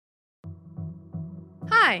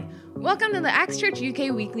Hi, welcome to the Acts Church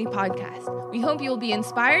UK Weekly Podcast. We hope you will be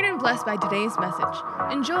inspired and blessed by today's message.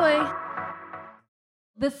 Enjoy!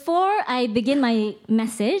 Before I begin my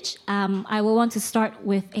message, I will want to start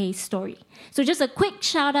with a story. So just a quick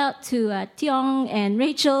shout out to Tiong and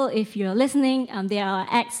Rachel, if you're listening. They are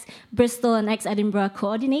ex-Bristol and ex-Edinburgh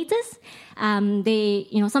coordinators. They,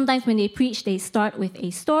 sometimes when they preach, they start with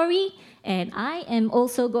a story, and I am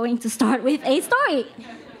also going to start with a story,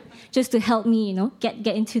 just to help me, get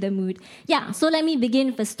into the mood. Yeah, so let me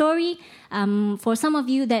begin with a story. For some of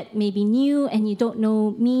you that may be new and you don't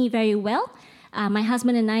know me very well, my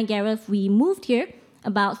husband and I, Gareth, we moved here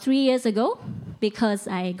about 3 years ago because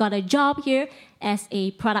I got a job here as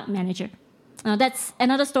a product manager. Now, that's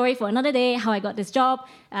another story for another day, how I got this job.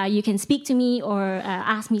 You can speak to me or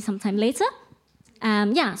ask me sometime later.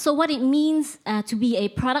 So what it means to be a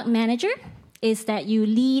product manager is that you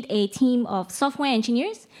lead a team of software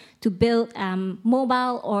engineers to build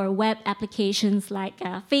mobile or web applications like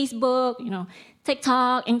Facebook,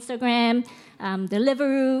 TikTok, Instagram,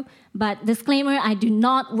 Deliveroo. But disclaimer, I do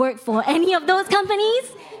not work for any of those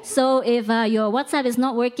companies. So if your WhatsApp is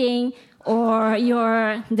not working or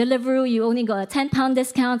your Deliveroo, you only got a £10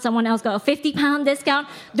 discount, someone else got a £50 discount,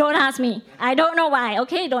 don't ask me. I don't know why,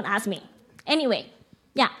 okay? Don't ask me. Anyway,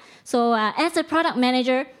 so as a product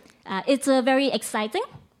manager, it's a very exciting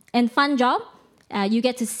and fun job. You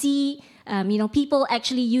get to see people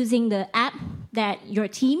actually using the app that your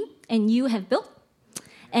team and you have built.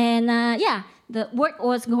 And the work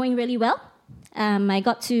was going really well. I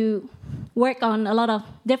got to work on a lot of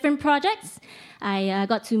different projects. I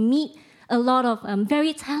got to meet a lot of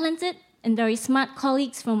very talented and very smart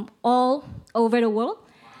colleagues from all over the world.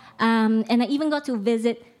 And I even got to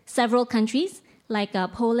visit several countries like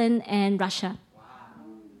Poland and Russia.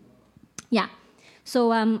 Yeah.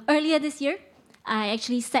 So earlier this year, I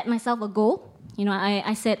actually set myself a goal.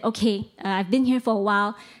 I said, okay, I've been here for a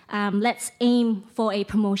while. Let's aim for a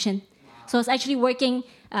promotion. So I was actually working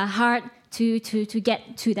hard to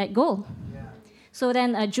get to that goal. Yeah. So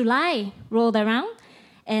then July rolled around,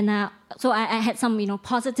 and so I had some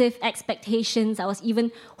positive expectations. I was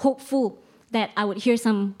even hopeful that I would hear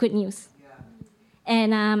some good news. Yeah.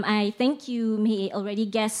 And I think you may already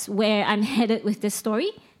guess where I'm headed with this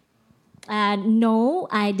story. No,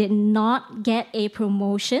 I did not get a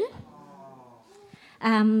promotion.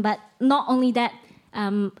 But not only that,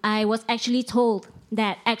 I was actually told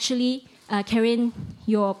that Karen,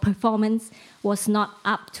 your performance was not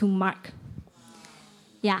up to mark.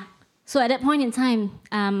 Yeah. So at that point in time,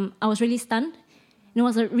 I was really stunned. I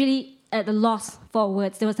was really at a loss for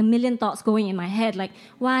words. There was a million thoughts going in my head, like,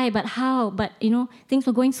 why, but how? But, things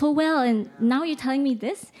were going so well, and now you're telling me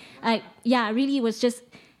this? I really was just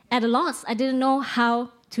at a loss. I didn't know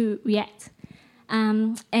how to react.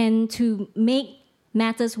 And to make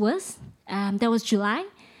matters worse, that was July,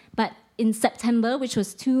 but in September, which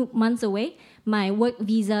was 2 months away, my work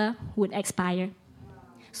visa would expire.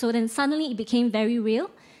 So then suddenly it became very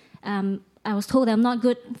real. I was told I'm not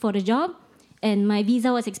good for the job, and my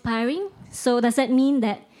visa was expiring. So does that mean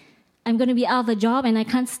that I'm going to be out of the job and I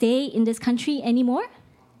can't stay in this country anymore?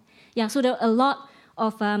 Yeah, so there were a lot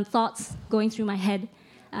of thoughts going through my head.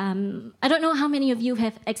 I don't know how many of you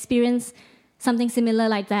have experienced something similar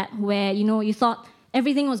like that, where, you thought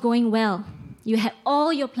everything was going well. You had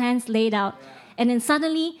all your plans laid out, and then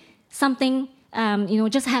suddenly something,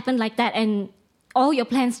 just happened like that, and all your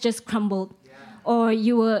plans just crumbled. Yeah. Or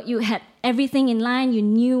you had everything in line, you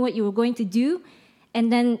knew what you were going to do,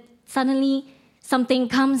 and then suddenly something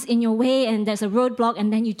comes in your way, and there's a roadblock,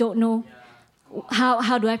 and then you don't know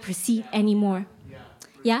how do I proceed anymore.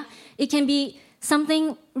 Yeah, it can be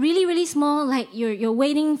something really, really small, like you're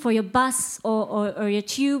waiting for your bus or your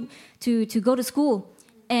tube to go to school,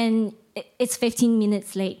 and it's 15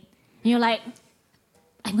 minutes late. And you're like,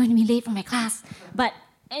 I'm going to be late for my class.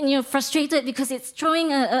 And you're frustrated because it's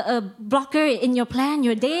throwing a blocker in your plan,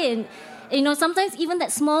 your day. And, sometimes even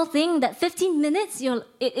that small thing, that 15 minutes,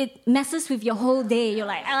 it messes with your whole day. You're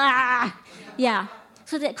like, Yeah.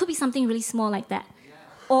 So that could be something really small like that.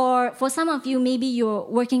 Or for some of you, maybe you're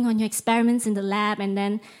working on your experiments in the lab, and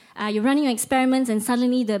then you're running your experiments and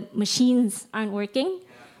suddenly the machines aren't working.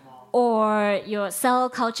 Or your cell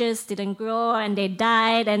cultures didn't grow and they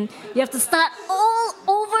died, and you have to start all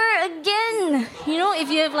over again. If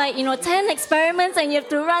you have 10 experiments and you have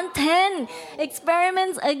to run 10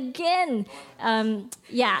 experiments again.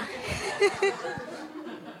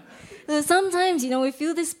 So sometimes, we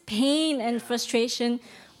feel this pain and frustration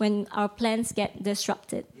when our plans get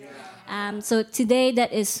disrupted. So today,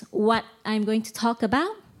 that is what I'm going to talk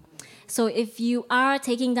about. So if you are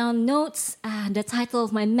taking down notes, the title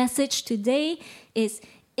of my message today is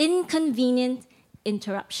inconvenient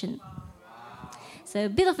interruption. So a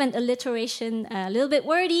bit of an alliteration, a little bit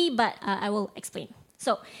wordy, but I will explain.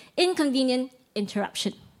 So, inconvenient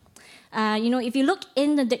interruption. If you look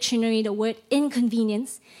in the dictionary, the word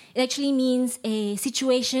inconvenience, it actually means a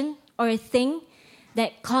situation or a thing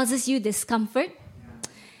that causes you discomfort.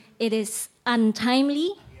 It is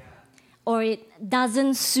untimely, or it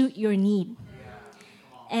doesn't suit your need.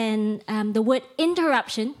 And the word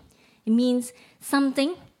interruption, it means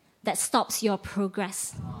something that stops your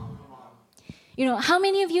progress. How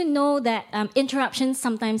many of you know that interruptions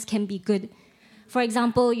sometimes can be good? For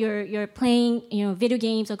example, you're playing video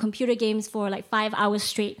games or computer games for like 5 hours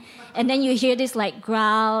straight, and then you hear this like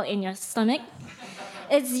growl in your stomach.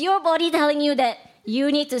 It's your body telling you that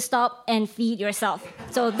you need to stop and feed yourself.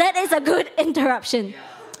 So that is a good interruption.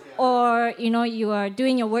 Or you are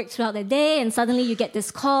doing your work throughout the day, and suddenly you get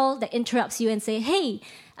this call that interrupts you and say, "Hey,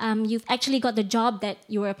 you've actually got the job that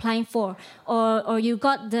you were applying for, or you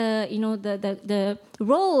got the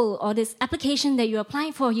role or this application that you're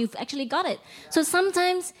applying for, you've actually got it." So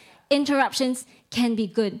sometimes interruptions can be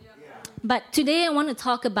good. But today I want to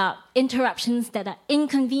talk about interruptions that are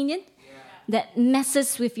inconvenient, that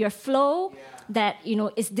messes with your flow, that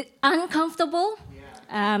is uncomfortable,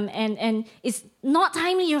 and it's not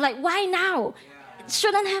timely. You're like, why now? It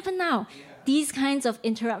shouldn't happen now. These kinds of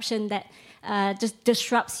interruption that just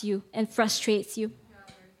disrupts you and frustrates you.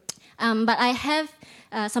 But I have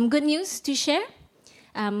some good news to share.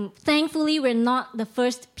 Thankfully, we're not the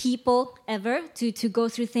first people ever to go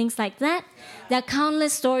through things like that. There are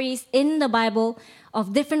countless stories in the Bible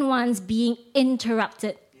of different ones being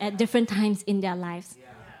interrupted at different times in their lives.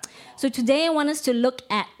 So today I want us to look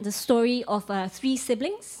at the story of 3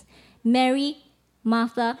 siblings, Mary,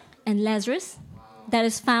 Martha, and Lazarus, that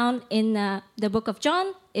is found in the book of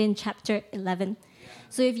John in chapter 11.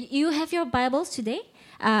 So if you have your Bibles today,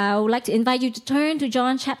 I would like to invite you to turn to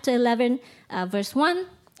John chapter 11, verse 1.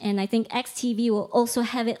 And I think XTV will also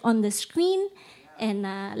have it on the screen. And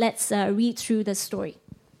let's read through the story.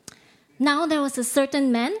 Now there was a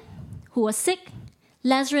certain man who was sick,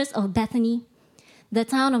 Lazarus of Bethany, the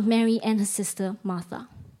town of Mary and her sister Martha.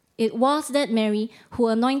 It was that Mary who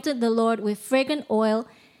anointed the Lord with fragrant oil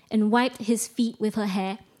and wiped his feet with her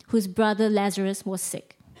hair, whose brother Lazarus was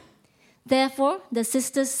sick. Therefore the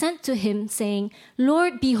sisters sent to him, saying,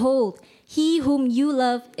 "Lord, behold, he whom you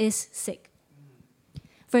love is sick."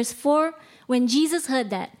 Verse 4, when Jesus heard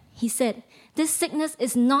that, he said, "This sickness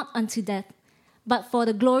is not unto death, but for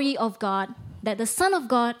the glory of God, that the Son of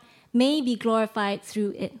God may be glorified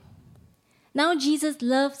through it." Now Jesus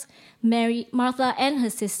loves Mary, Martha and her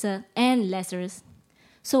sister, and Lazarus.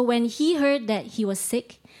 So when he heard that he was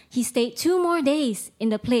sick, he stayed 2 more days in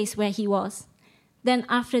the place where he was. Then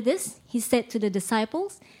after this, he said to the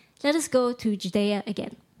disciples, "Let us go to Judea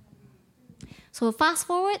again." So fast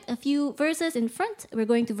forward a few verses in front.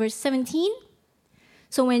 We're going to verse 17.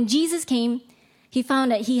 So when Jesus came, he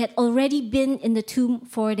found that he had already been in the tomb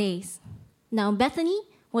 4 days. Now Bethany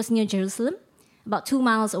was near Jerusalem, about 2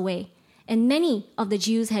 miles away. And many of the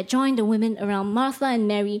Jews had joined the women around Martha and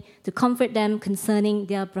Mary to comfort them concerning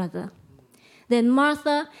their brother. Then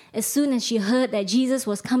Martha, as soon as she heard that Jesus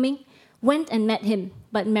was coming, went and met him,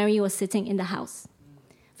 but Mary was sitting in the house.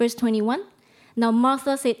 Verse 21, now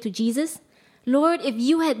Martha said to Jesus, "Lord, if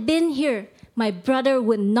you had been here, my brother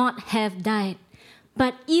would not have died.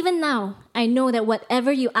 But even now, I know that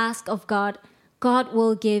whatever you ask of God, God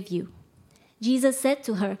will give you." Jesus said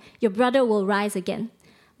to her, "Your brother will rise again."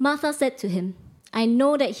 Martha said to him, "I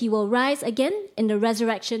know that he will rise again in the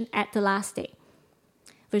resurrection at the last day."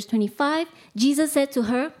 Verse 25, Jesus said to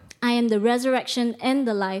her, "I am the resurrection and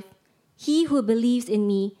the life. He who believes in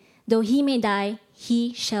me, though he may die,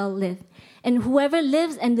 he shall live. And whoever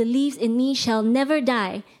lives and believes in me shall never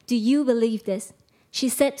die. Do you believe this?" She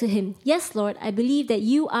said to him, "Yes, Lord, I believe that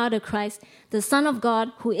you are the Christ, the Son of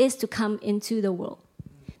God, who is to come into the world."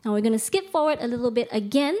 Now we're going to skip forward a little bit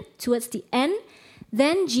again towards the end.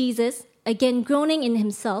 Then Jesus, again groaning in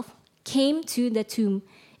himself, came to the tomb.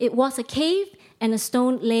 It was a cave, and a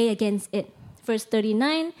stone lay against it. Verse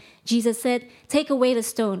 39, Jesus said, "Take away the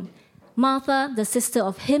stone." Martha, the sister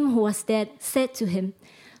of him who was dead, said to him,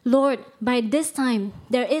 "Lord, by this time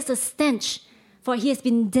there is a stench, for he has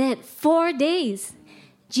been dead 4 days."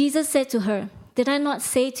 Jesus said to her, "Did I not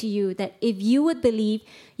say to you that if you would believe,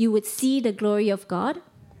 you would see the glory of God?"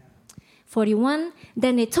 41,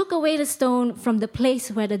 then they took away the stone from the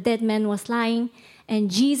place where the dead man was lying, and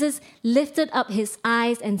Jesus lifted up his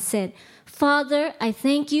eyes and said, "Father, I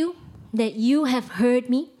thank you that you have heard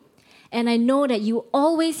me, and I know that you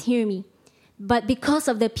always hear me. But because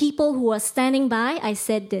of the people who were standing by, I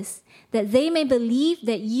said this, that they may believe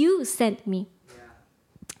that you sent me.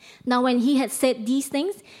 Now when he had said these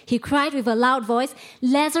things, he cried with a loud voice,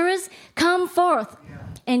 Lazarus, come forth.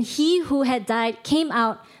 And he who had died came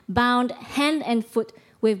out, bound hand and foot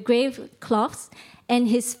with grave cloths, and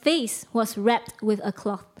his face was wrapped with a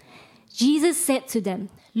cloth. Jesus said to them,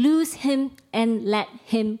 loose him and let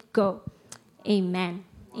him go. Amen.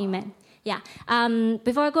 Amen. Yeah.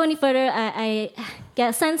 Before I go any further, I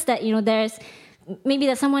get a sense that,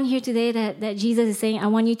 there's someone here today that Jesus is saying, I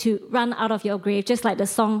want you to run out of your grave, just like the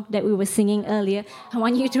song that we were singing earlier. I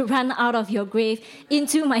want you to run out of your grave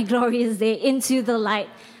into my glorious day, into the light.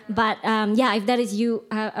 But if that is you,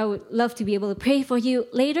 I would love to be able to pray for you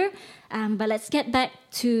later. But let's get back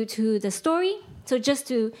to the story. So just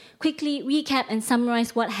to quickly recap and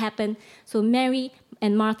summarize what happened. So Mary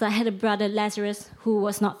and Martha had a brother, Lazarus, who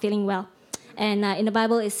was not feeling well. And in the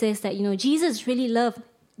Bible, it says that, Jesus really loved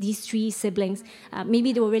these three siblings.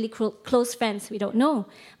 Maybe they were really close friends, we don't know.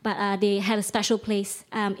 But they had a special place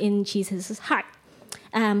in Jesus' heart.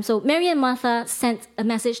 So Mary and Martha sent a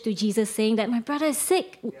message to Jesus saying that my brother is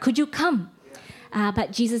sick, could you come?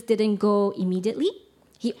 But Jesus didn't go immediately.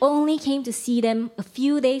 He only came to see them a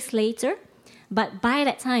few days later. But by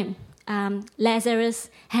that time, Lazarus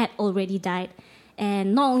had already died.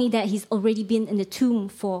 And not only that, he's already been in the tomb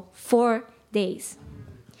for 4 days.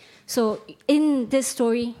 So in this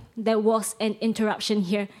story, there was an interruption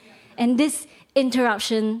here. And this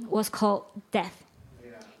interruption was called death.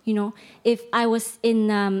 If I was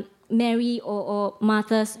in Mary or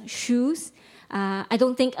Martha's shoes, I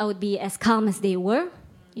don't think I would be as calm as they were.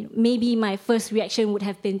 Maybe my first reaction would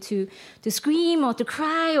have been to scream or to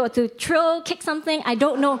cry or to kick something. I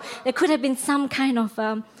don't know. There could have been some kind of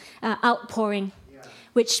outpouring,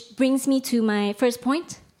 which brings me to my first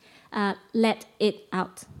point. Let it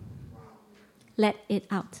out. Let it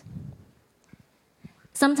out.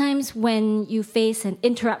 Sometimes when you face an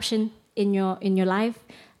interruption in your life,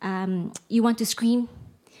 you want to scream,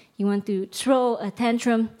 you want to throw a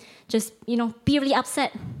tantrum, just be really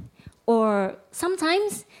upset. Or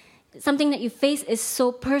sometimes something that you face is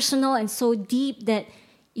so personal and so deep that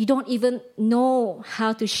you don't even know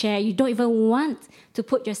how to share. You don't even want to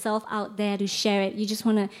put yourself out there to share it. You just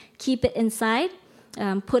want to keep it inside,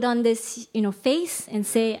 put on this face and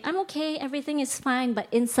say, I'm okay, everything is fine. But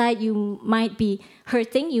inside you might be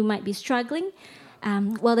hurting, you might be struggling.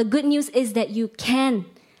 Well, the good news is that you can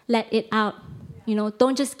let it out.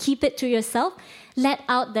 Don't just keep it to yourself. Let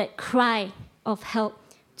out that cry of help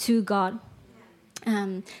to God.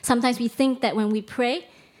 Sometimes we think that when we pray,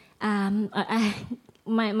 my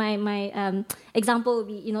example would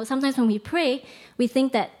be, sometimes when we pray, we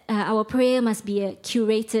think that our prayer must be a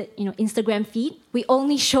curated, Instagram feed. We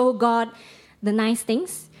only show God the nice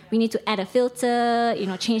things. We need to add a filter,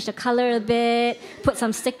 change the color a bit, put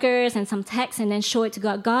some stickers and some text, and then show it to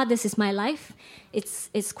God. God, this is my life.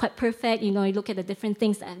 It's quite perfect. You look at the different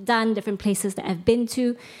things that I've done, different places that I've been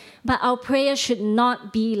to. But our prayer should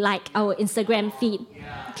not be like our Instagram feed,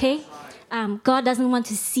 okay? God doesn't want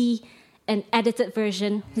to see an edited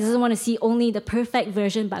version. He doesn't want to see only the perfect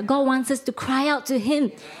version, but God wants us to cry out to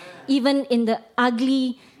Him. Even in the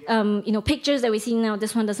ugly, pictures that we see now,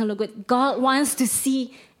 this one doesn't look good. God wants to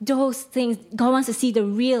see those things. God wants to see the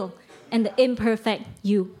real and the imperfect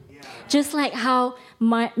you. Just like how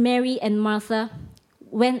Mary and Martha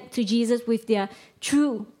went to Jesus with their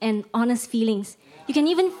true and honest feelings. You can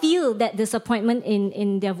even feel that disappointment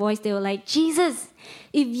in their voice. They were like, Jesus,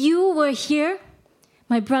 if you were here,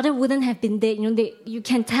 my brother wouldn't have been dead. You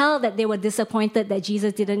can tell that they were disappointed that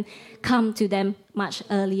Jesus didn't come to them much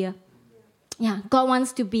earlier. Yeah, God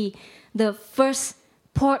wants to be the first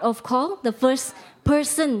port of call, the first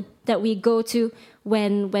person that we go to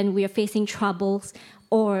when we are facing troubles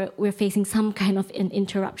or we're facing some kind of an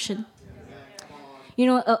interruption.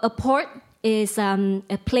 A port is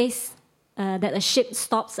a place that a ship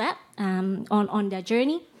stops at on their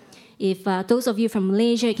journey. If those of you from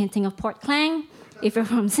Malaysia, you can think of Port Klang. If you're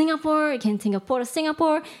from Singapore, you can think of Port of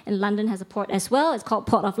Singapore. And London has a port as well. It's called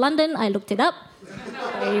Port of London. I looked it up.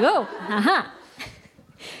 There you go. Aha.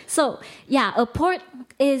 So, a port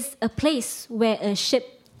is a place where a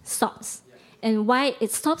ship stops. And why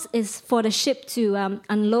it stops is for the ship to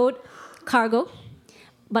unload cargo,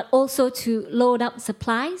 but also to load up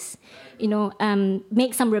supplies,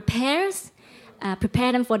 make some repairs,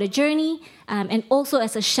 prepare them for the journey, and also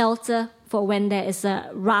as a shelter for when there is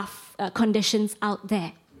rough conditions out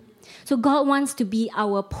there. So God wants to be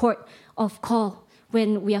our port of call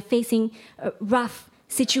when we are facing rough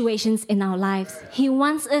situations in our lives. He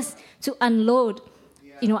wants us to unload,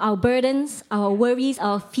 our burdens, our worries,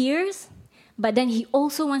 our fears, but then he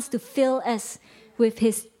also wants to fill us with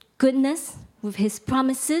his goodness, with his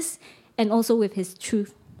promises, and also with his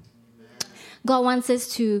truth. God wants us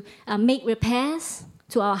to make repairs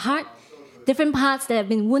to our heart, different parts that have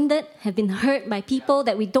been wounded, have been hurt by people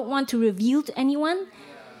that we don't want to reveal to anyone.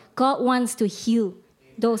 God wants to heal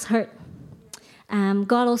those hurt.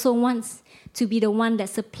 God also wants to be the one that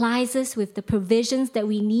supplies us with the provisions that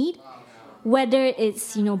we need, whether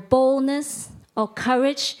it's boldness or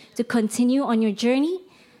courage to continue on your journey.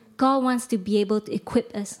 God wants to be able to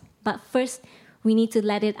equip us. But first, we need to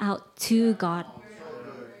let it out to God.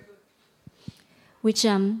 Which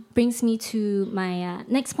brings me to my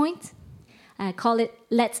next point. I call it,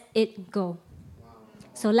 let it go.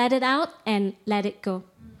 So let it out and let it go.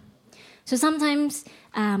 So sometimes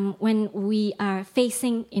when we are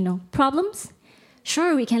facing, problems,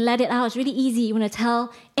 sure, we can let it out. It's really easy. You want to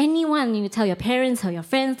tell anyone. You tell your parents, tell your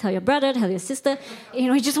friends, tell your brother, tell your sister.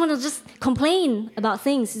 You just want to just complain about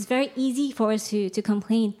things. It's very easy for us to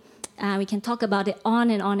complain. We can talk about it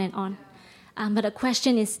on and on and on. But the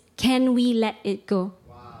question is, can we let it go?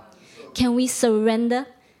 Can we surrender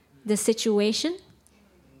the situation?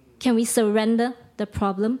 Can we surrender the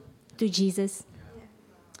problem to Jesus?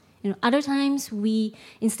 Other times we,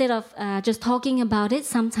 instead of just talking about it,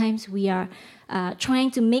 sometimes we are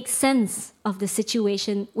trying to make sense of the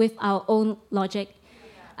situation with our own logic.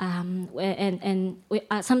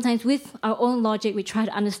 Sometimes with our own logic, we try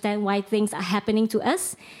to understand why things are happening to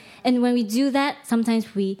us. And when we do that,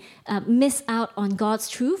 sometimes we miss out on God's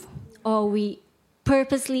truth, or we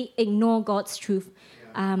purposely ignore God's truth.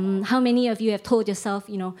 How many of you have told yourself,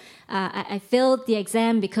 I failed the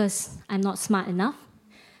exam because I'm not smart enough?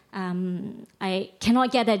 I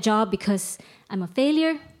cannot get that job because I'm a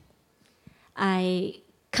failure. I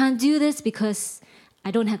can't do this because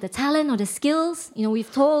I don't have the talent or the skills.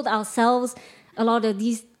 We've told ourselves a lot of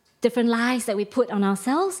these different lies that we put on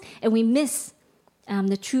ourselves, and we miss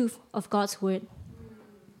the truth of God's word.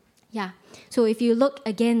 Yeah. So if you look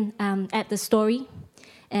again at the story,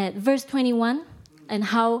 at verse 21, and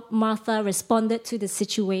how Martha responded to the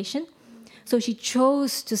situation. So she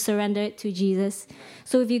chose to surrender it to Jesus.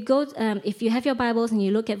 So if you have your Bibles and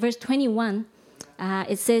you look at verse 21,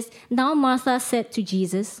 it says, "Now Martha said to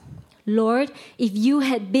Jesus, 'Lord, if you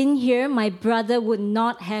had been here, my brother would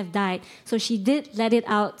not have died.'" So she did let it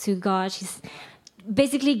out to God. She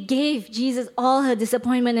basically gave Jesus all her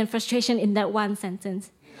disappointment and frustration in that one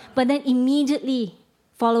sentence. But then immediately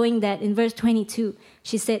following that, in verse 22,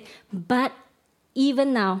 she said, "But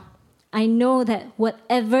even now, I know that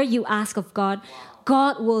whatever you ask of God,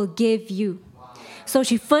 God will give you." So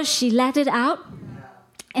she let it out,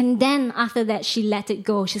 and then after that, she let it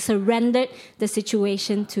go. She surrendered the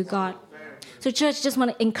situation to God. So church, just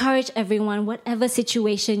want to encourage everyone, whatever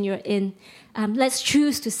situation you're in, let's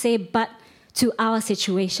choose to say but to our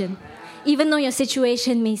situation. Even though your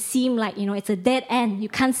situation may seem like, it's a dead end, you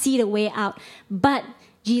can't see the way out, but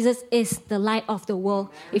Jesus is the light of the world.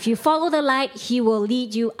 If you follow the light, he will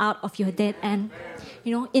lead you out of your dead end.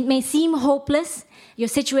 It may seem hopeless. Your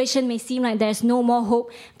situation may seem like there's no more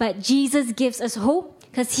hope, but Jesus gives us hope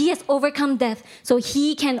because he has overcome death, so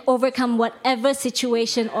he can overcome whatever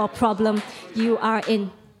situation or problem you are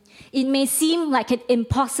in. It may seem like an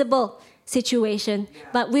impossible situation,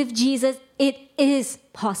 but with Jesus, it is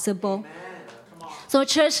possible. So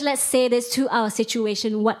church, let's say this to our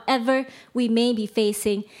situation, whatever we may be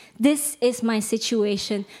facing. This is my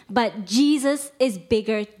situation, but Jesus is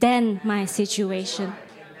bigger than my situation.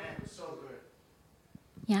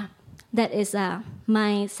 Yeah, that is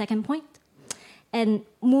my second point. And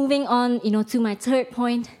moving on, to my third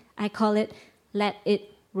point, I call it, let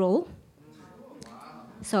it roll.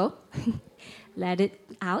 So, let it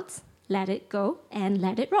out, let it go, and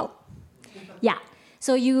let it roll. Yeah.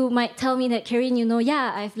 So you might tell me that, Karen,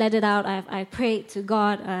 I've let it out, I've prayed to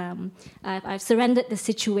God, I've surrendered the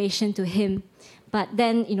situation to him, but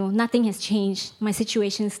then, nothing has changed. My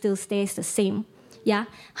situation still stays the same. Yeah?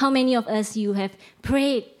 How many of us, you have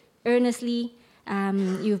prayed earnestly,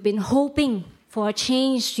 you've been hoping for a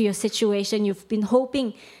change to your situation, you've been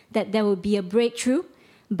hoping that there will be a breakthrough,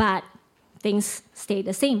 but things stay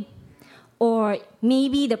the same. Or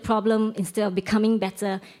maybe the problem, instead of becoming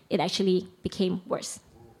better, it actually became worse.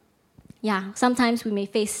 Yeah, sometimes we may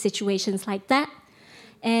face situations like that.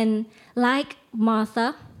 And like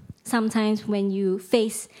Martha, sometimes when you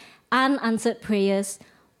face unanswered prayers,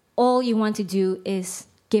 all you want to do is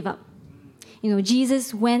give up.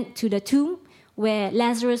 Jesus went to the tomb where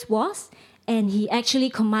Lazarus was, and he actually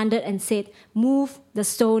commanded and said, "Move the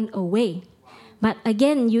stone away." But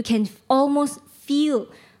again, you can almost feel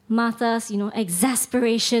Martha's,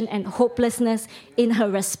 exasperation and hopelessness in her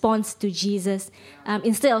response to Jesus.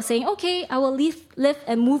 Instead of saying, okay, I will live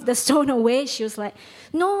and move the stone away, she was like,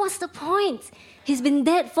 no, what's the point? He's been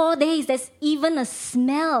dead 4 days. There's even a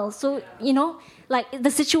smell. So, like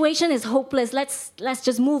the situation is hopeless. Let's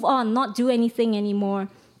just move on, not do anything anymore.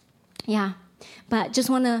 Yeah. But just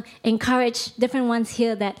want to encourage different ones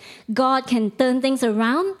here that God can turn things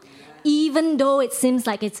around even though it seems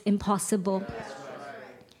like it's impossible.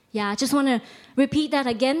 Yeah, I just want to repeat that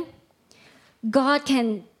again. God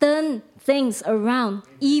can turn things around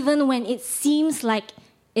even when it seems like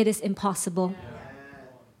it is impossible.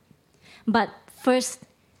 But first,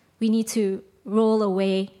 we need to roll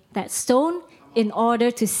away that stone in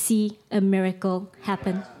order to see a miracle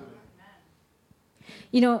happen.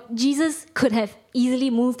 Jesus could have easily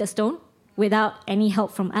moved the stone without any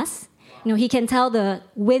help from us. He can tell the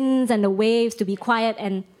winds and the waves to be quiet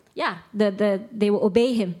and they will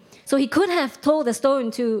obey him. So he could have told the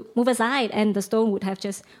stone to move aside and the stone would have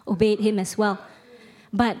just obeyed him as well.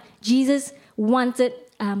 But Jesus wanted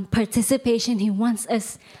participation. He wants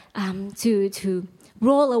us to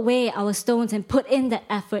roll away our stones and put in the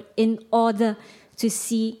effort in order to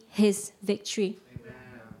see his victory.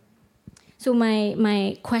 So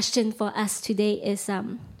my question for us today is,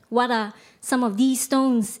 what are some of these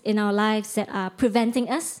stones in our lives that are preventing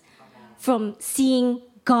us from seeing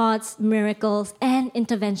God's miracles and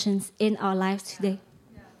interventions in our lives today?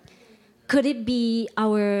 Could it be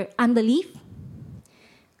our unbelief?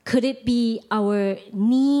 Could it be our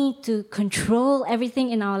need to control everything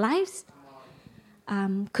in our lives?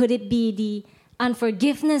 Could it be the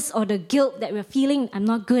unforgiveness or the guilt that we're feeling? I'm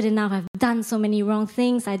not good enough. I've done so many wrong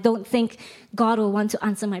things. I don't think God will want to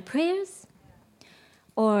answer my prayers.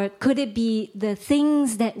 Or could it be the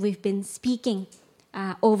things that we've been speaking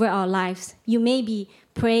over our lives? You may be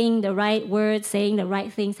praying the right words, saying the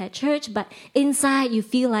right things at church, but inside you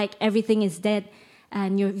feel like everything is dead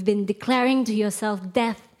and you've been declaring to yourself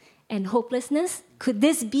death and hopelessness. Could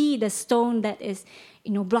this be the stone that is,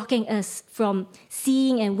 blocking us from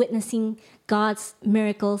seeing and witnessing God's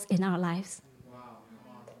miracles in our lives?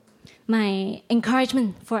 My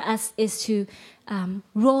encouragement for us is to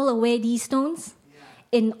roll away these stones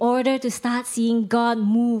in order to start seeing God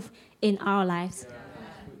move in our lives.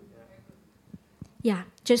 Yeah,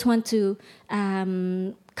 just want to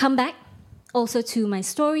come back also to my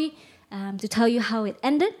story to tell you how it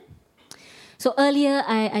ended. So earlier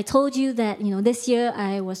I told you that this year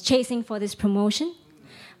I was chasing for this promotion,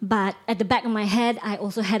 but at the back of my head I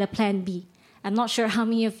also had a plan B. I'm not sure how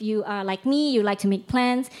many of you are like me. You like to make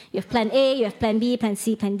plans. You have plan A, you have plan B, plan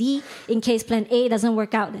C, plan D. In case plan A doesn't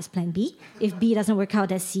work out, there's plan B. If B doesn't work out,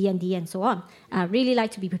 there's C and D and so on. I really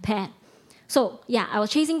like to be prepared. So yeah, I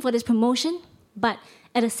was chasing for this promotion, but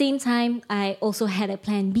at the same time, I also had a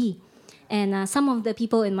plan B. And some of the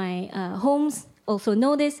people in my homes also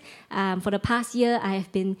know this. For the past year, I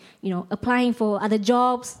have been, applying for other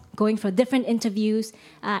jobs, going for different interviews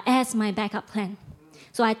as my backup plan.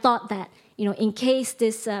 So I thought that, in case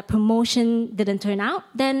this promotion didn't turn out,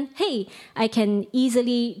 then, hey, I can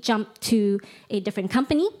easily jump to a different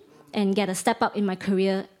company and get a step up in my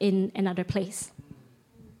career in another place.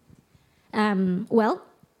 Well,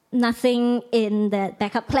 nothing in that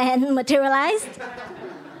backup plan materialized.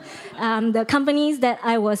 The companies that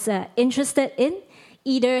I was interested in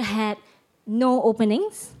either had no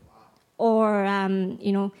openings or,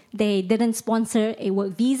 they didn't sponsor a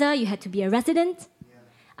work visa. You had to be a resident.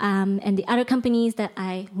 And the other companies that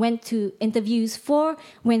I went to interviews for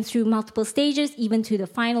went through multiple stages, even to the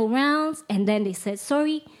final rounds, and then they said,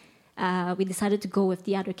 sorry, we decided to go with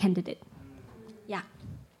the other candidate. Yeah.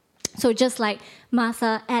 So just like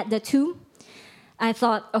Martha at the tomb, I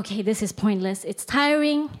thought, okay, this is pointless. It's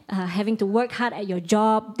tiring, having to work hard at your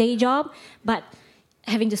day job, but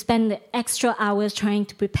having to spend the extra hours trying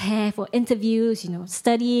to prepare for interviews,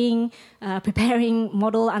 studying, preparing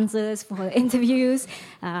model answers for interviews.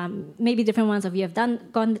 Maybe different ones of you have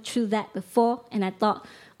gone through that before. And I thought,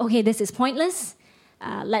 okay, this is pointless.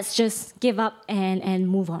 Let's just give up and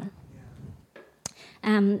move on.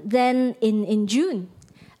 Then in June,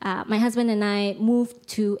 my husband and I moved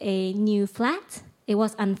to a new flat. It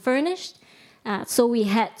was unfurnished, so we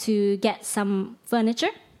had to get some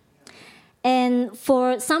furniture. And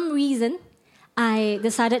for some reason, I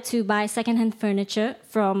decided to buy secondhand furniture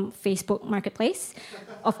from Facebook Marketplace,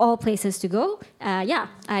 of all places to go.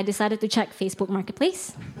 I decided to check Facebook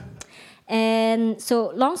Marketplace. And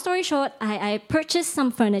so, long story short, I purchased some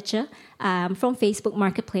furniture from Facebook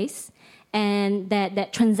Marketplace, and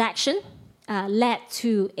that transaction led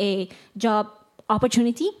to a job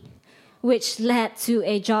opportunity, which led to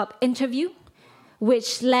a job interview,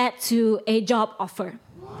 which led to a job offer.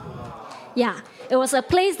 Yeah, it was a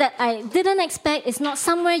place that I didn't expect. It's not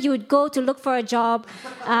somewhere you would go to look for a job.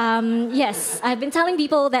 Yes, I've been telling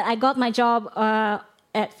people that I got my job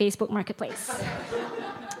at Facebook Marketplace.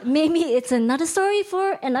 Maybe it's another story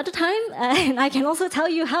for another time, and I can also tell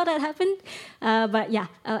you how that happened. But yeah,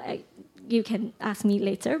 you can ask me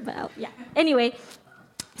later. But yeah, anyway,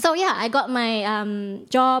 so yeah, I got my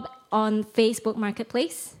job on Facebook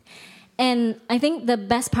Marketplace, and I think the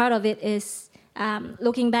best part of it is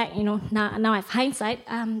looking back. Now I have hindsight.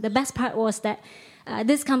 The best part was that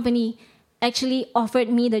this company actually offered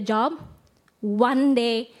me the job one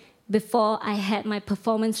day before I had my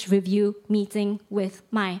performance review meeting with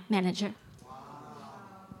my manager.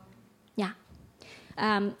 Yeah.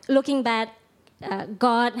 Looking back,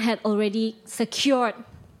 God had already secured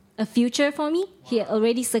a future for me. He had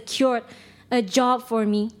already secured a job for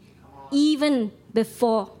me even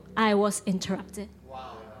before I was interrupted.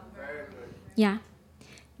 Wow, very good. Yeah.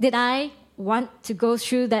 Did I want to go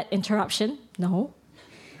through that interruption? No.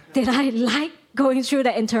 Did I like going through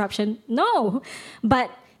that interruption? No.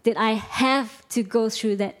 But did I have to go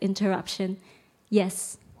through that interruption?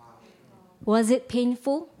 Yes. Was it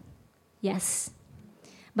painful? Yes.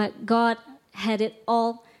 But God had it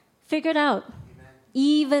all figured out,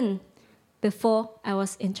 even before I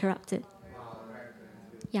was interrupted.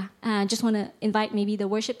 Yeah, I just want to invite maybe the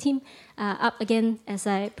worship team up again as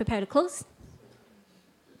I prepare to close.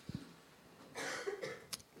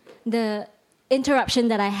 The interruption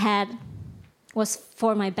that I had was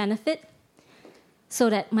for my benefit, so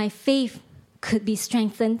that my faith could be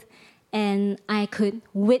strengthened and I could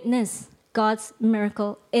witness God's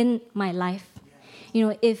miracle in my life.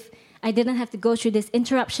 If I didn't have to go through this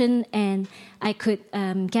interruption and I could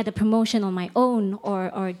get a promotion on my own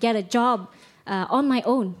or get a job on my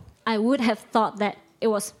own, I would have thought that it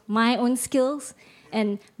was my own skills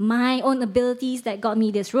and my own abilities that got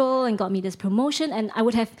me this role and got me this promotion, and I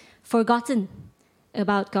would have forgotten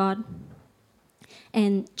about God.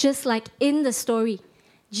 And just like in the story,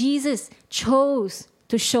 Jesus chose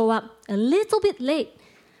to show up a little bit late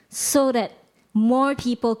so that more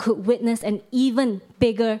people could witness an even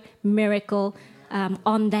bigger miracle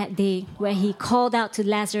on that day, where he called out to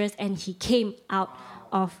Lazarus and he came out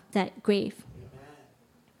of that grave.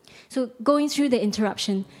 So going through the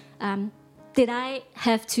interruption, did I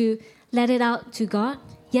have to let it out to God?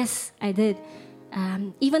 Yes, I did.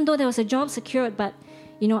 Even though there was a job secured, but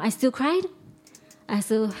I still cried. I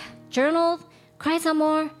still journaled, cried some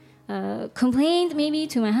more, complained maybe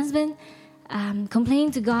to my husband,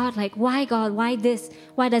 complained to God, like, why God, why this?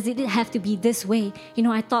 Why does it have to be this way?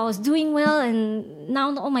 I thought I was doing well, and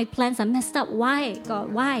now all my plans are messed up. Why,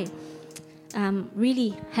 God, why?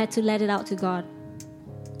 Really had to let it out to God.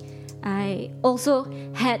 I also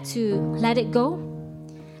had to let it go,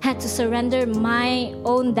 had to surrender my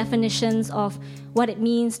own definitions of what it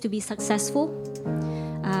means to be successful,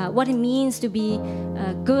 what it means to be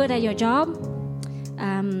good at your job.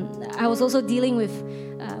 I was also dealing with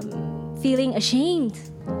feeling ashamed,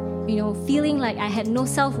 feeling like I had no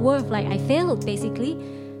self-worth, like I failed, basically.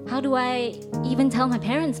 How do I even tell my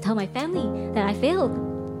parents, tell my family that I failed?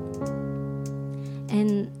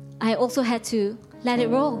 And I also had to let it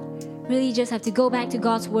roll. Really just have to go back to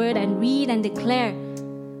God's word and read and declare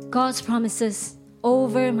God's promises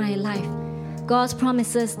over my life. God's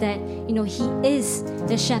promises that, He is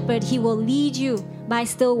the shepherd. He will lead you by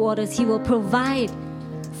still waters. He will provide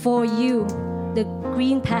for you the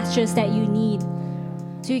green pastures that you need.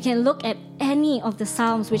 So you can look at any of the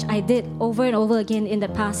Psalms, which I did over and over again in the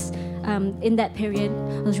past, in that period.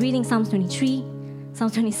 I was reading Psalms 23,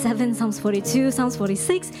 Psalms 27, Psalms 42, Psalms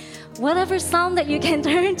 46, whatever Psalm that you can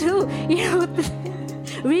turn to,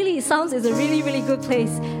 really, Psalms is a really, really good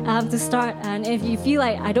place to start. And if you feel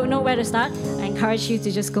like I don't know where to start, I encourage you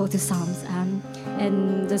to just go to Psalms.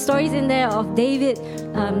 And the stories in there of David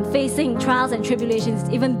facing trials and tribulations is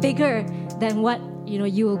even bigger than what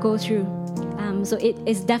you will go through. So it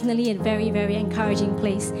is definitely a very, very encouraging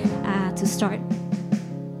place to start.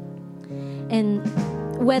 And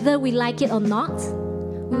whether we like it or not,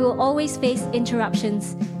 we will always face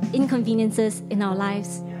interruptions, inconveniences in our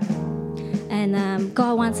lives. And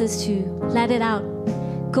God wants us to let it out.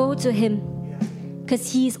 Go to Him,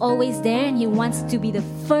 because He's always there, and He wants to be the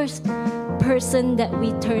first person that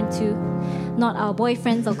we turn to. Not our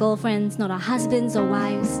boyfriends or girlfriends, not our husbands or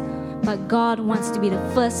wives, but God wants to be the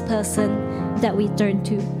first person that we turn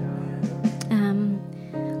to.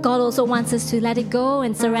 God also wants us to let it go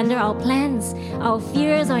and surrender our plans, our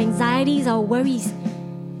fears, our anxieties, our worries.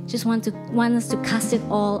 Just want us to cast it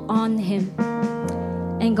all on Him.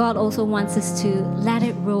 And God also wants us to let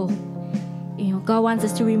it roll. God wants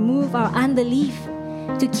us to remove our unbelief,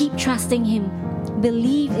 to keep trusting Him,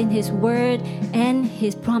 believe in His word and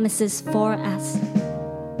His promises for us.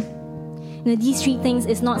 These three things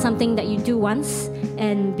is not something that you do once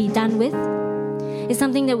and be done with. It's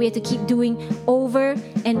something that we have to keep doing over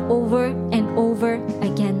and over and over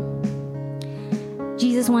again.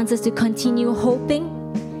 Jesus wants us to continue hoping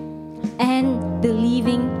and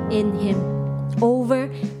believing in Him over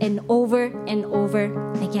and over and over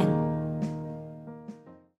again.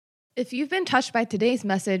 If you've been touched by today's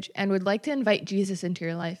message and would like to invite Jesus into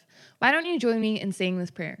your life, why don't you join me in saying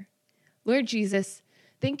this prayer? Lord Jesus,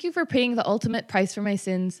 thank you for paying the ultimate price for my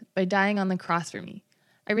sins by dying on the cross for me.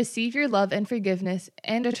 I receive your love and forgiveness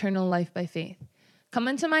and eternal life by faith. Come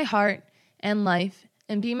into my heart and life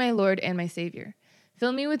and be my Lord and my Savior.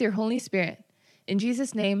 Fill me with your Holy Spirit. In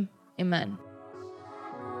Jesus' name, amen.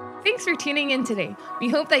 Thanks for tuning in today. We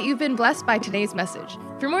hope that you've been blessed by today's message.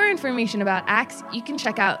 For more information about Acts, you can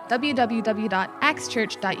check out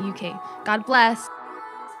www.actschurch.uk. God bless.